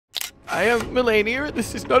I am Malenia.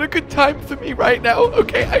 This is not a good time for me right now.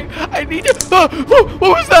 Okay, I need to. What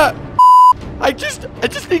was that? I just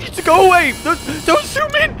need you to go away. Don't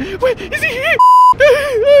zoom in. Wait, is he here?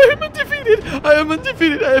 I am undefeated. I am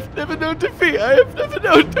undefeated. I have never known defeat. I have never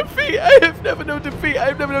known defeat. I have never known defeat. I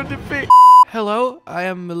have never known defeat. Hello, I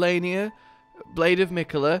am Malenia, Blade of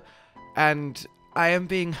Mikola, and I am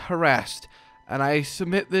being harassed. And I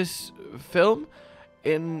submit this film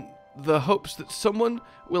in the hopes that someone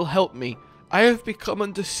will help me. I have become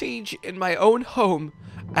under siege in my own home,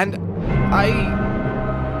 and I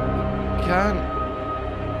can't.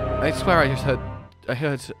 I swear I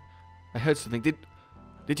heard something.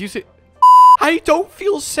 Did you see? I don't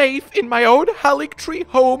feel safe in my own Haligtree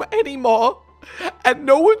home anymore, and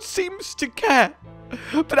no one seems to care.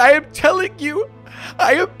 But I am telling you,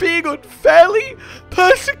 I am being unfairly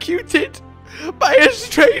persecuted by a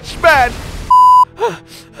strange man.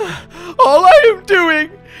 All I am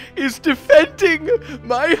doing is defending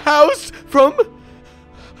my house from...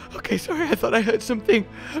 Okay, sorry, I thought I heard something.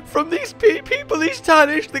 From these people, these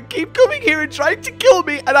tarnished, that keep coming here and trying to kill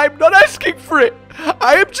me, and I'm not asking for it.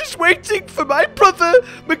 I am just waiting for my brother,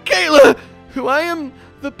 Michaela, who I am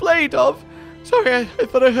the blade of. Sorry, I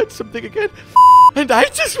thought I heard something again. And I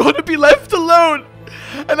just want to be left alone.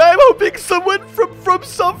 And I'm hoping someone from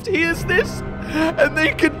FromSoft hears this, and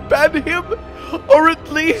they can ban him, or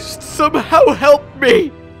at least somehow help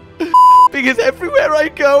me. Because everywhere I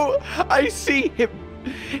go, I see him.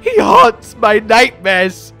 He haunts my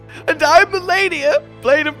nightmares. And I, Malenia,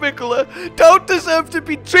 Blade of Mikola, don't deserve to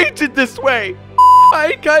be treated this way.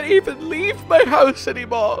 I can't even leave my house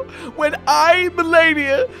anymore when I,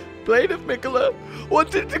 Malenia, Blade of Mikola,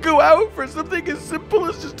 wanted to go out for something as simple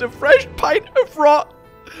as just a fresh pint of rot.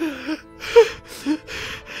 He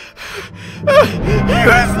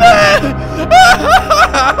was there!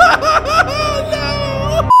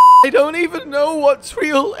 No! I don't even know what's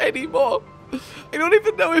real anymore. I don't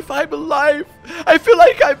even know if I'm alive. I feel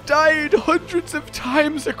like I've died hundreds of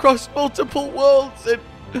times across multiple worlds, and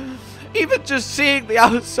even just seeing the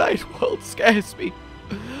outside world scares me.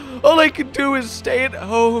 All I can do is stay at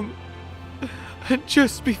home and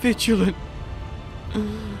just be vigilant.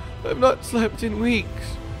 I've not slept in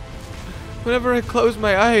weeks. Whenever I close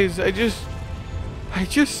my eyes, I just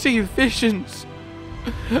see visions.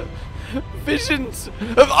 Visions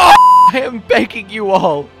of... Oh! I am begging you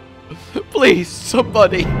all. Please,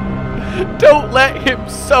 somebody. Don't let him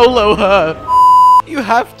solo her. You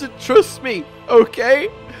have to trust me, okay?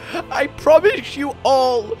 I promise you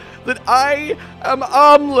all that I am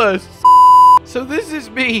armless. So this is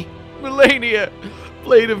me, Malenia,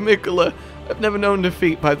 Blade of Mikola. I've never known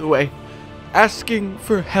defeat, by the way. Asking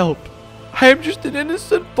for help. I am just an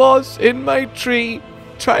innocent boss in my tree,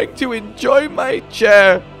 trying to enjoy my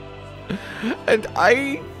chair. And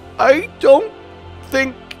I don't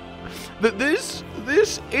think that this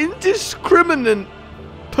indiscriminate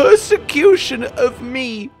persecution of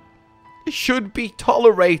me should be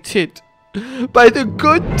tolerated by the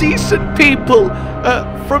good, decent people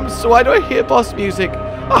from... So why do I hear boss music?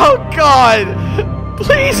 Oh God!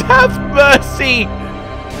 Please have mercy!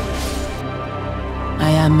 I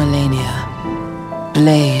am Malenia,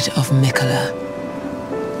 Blade of Mikola,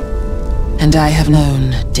 and I have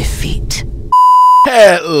known defeat.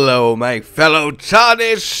 Hello, my fellow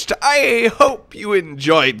tarnished. I hope you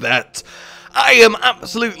enjoyed that. I am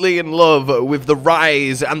absolutely in love with the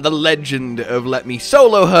rise and the legend of Let Me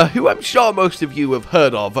Solo Her, who I'm sure most of you have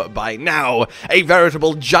heard of by now. A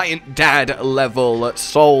veritable giant dad level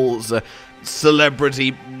Souls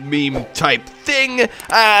celebrity meme type thing,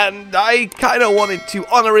 and I kind of wanted to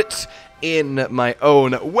honor it in my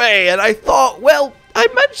own way, and I thought, well, I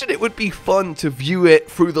mentioned it would be fun to view it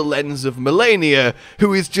through the lens of Malenia,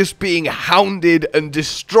 who is just being hounded and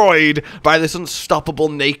destroyed by this unstoppable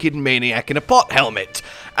naked maniac in a pot helmet.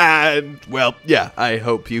 And, well, yeah, I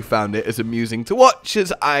hope you found it as amusing to watch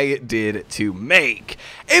as I did to make.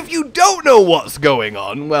 If you don't know what's going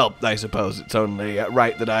on, well, I suppose it's only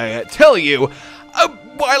right that I tell you. A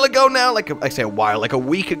while ago now, like a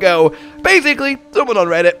week ago, basically, someone on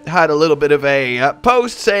Reddit had a little bit of a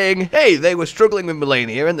post saying, hey, they were struggling with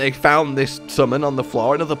Malenia and they found this summon on the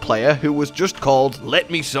floor, another player who was just called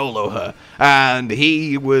Let Me Solo Her. And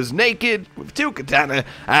he was naked with 2 katana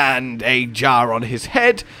and a jar on his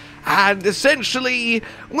head. And essentially,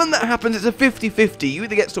 when that happens, it's a 50-50. You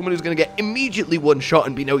either get someone who's going to get immediately one shot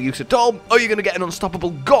and be no use at all, or you're going to get an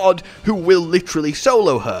unstoppable god who will literally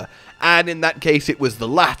solo her. and in that case it was the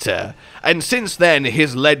latter. And since then,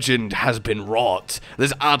 his legend has been wrought.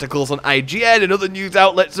 There's articles on IGN and other news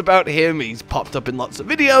outlets about him. He's popped up in lots of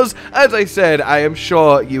videos. As I said, I am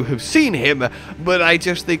sure you have seen him, but I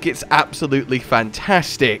just think it's absolutely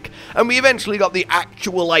fantastic. And we eventually got the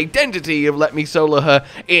actual identity of Let Me Solo Her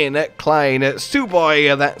in Klein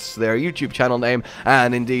Suboy. That's their YouTube channel name,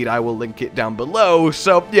 and indeed I will link it down below.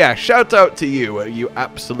 So yeah, shout out to you, you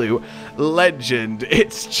absolute legend.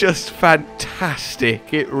 It's just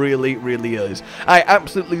fantastic. It really is. I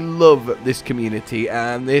absolutely love this community,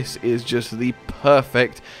 and this is just the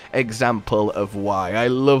perfect example of why. I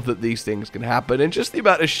love that these things can happen, and just the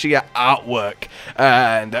amount of sheer artwork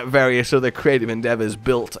and various other creative endeavors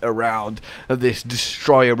built around this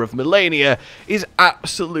destroyer of Malenia is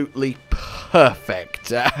absolutely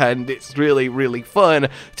perfect, and it's really fun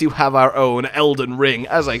to have our own Elden Ring,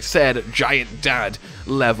 as I said, giant dad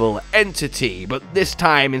level entity. But this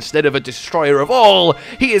time, instead of a destroyer of all,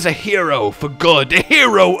 he is a hero for good, a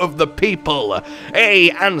hero of the people,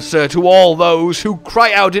 a answer to all those who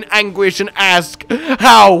cry out in anguish and ask,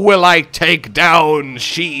 how will I take down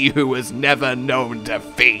she who has never known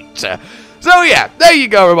defeat? So yeah, there you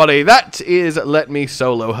go, everybody. That is Let Me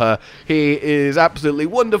Solo Her. He is absolutely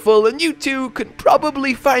wonderful, and you too could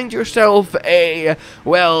probably find yourself a,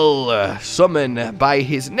 well, summon by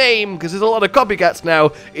his name, because there's a lot of copycats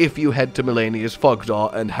now, if you head to Malenia's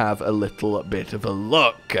Fogdaw and have a little bit of a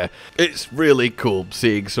look. It's really cool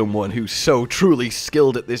seeing someone who's so truly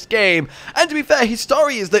skilled at this game, and to be fair, his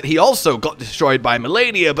story is that he also got destroyed by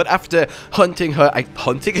Malenia, but after hunting her, I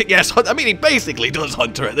mean, he basically does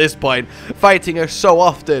hunt her at this point, fighting her so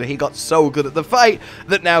often, he got so good at the fight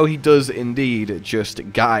that now he does indeed just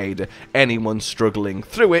guide anyone struggling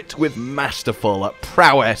through it with masterful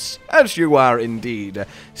prowess, as you are indeed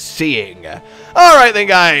seeing. Alright then,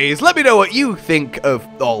 guys, let me know what you think of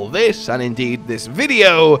all this, and indeed this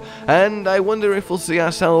video, and I wonder if we'll see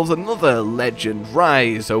ourselves another legend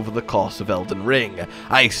rise over the course of Elden Ring.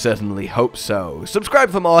 I certainly hope so. Subscribe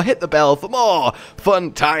for more, hit the bell for more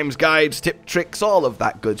fun times, guides, tip, tricks, all of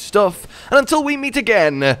that good stuff. And until we meet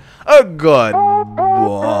again, a goodbye.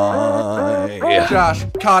 Josh,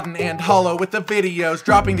 Cotton, and Hollow with the videos,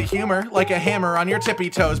 dropping the humor like a hammer on your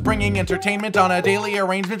tippy toes, bringing entertainment on a daily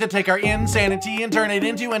arrangement to take our insanity and turn it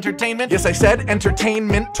into entertainment. Yes, I said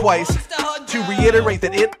entertainment twice, to reiterate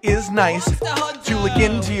that it is nice to look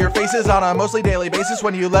into your faces on a mostly daily basis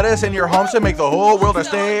when you let us in your homes to make the whole world a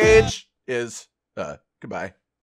stage. Goodbye.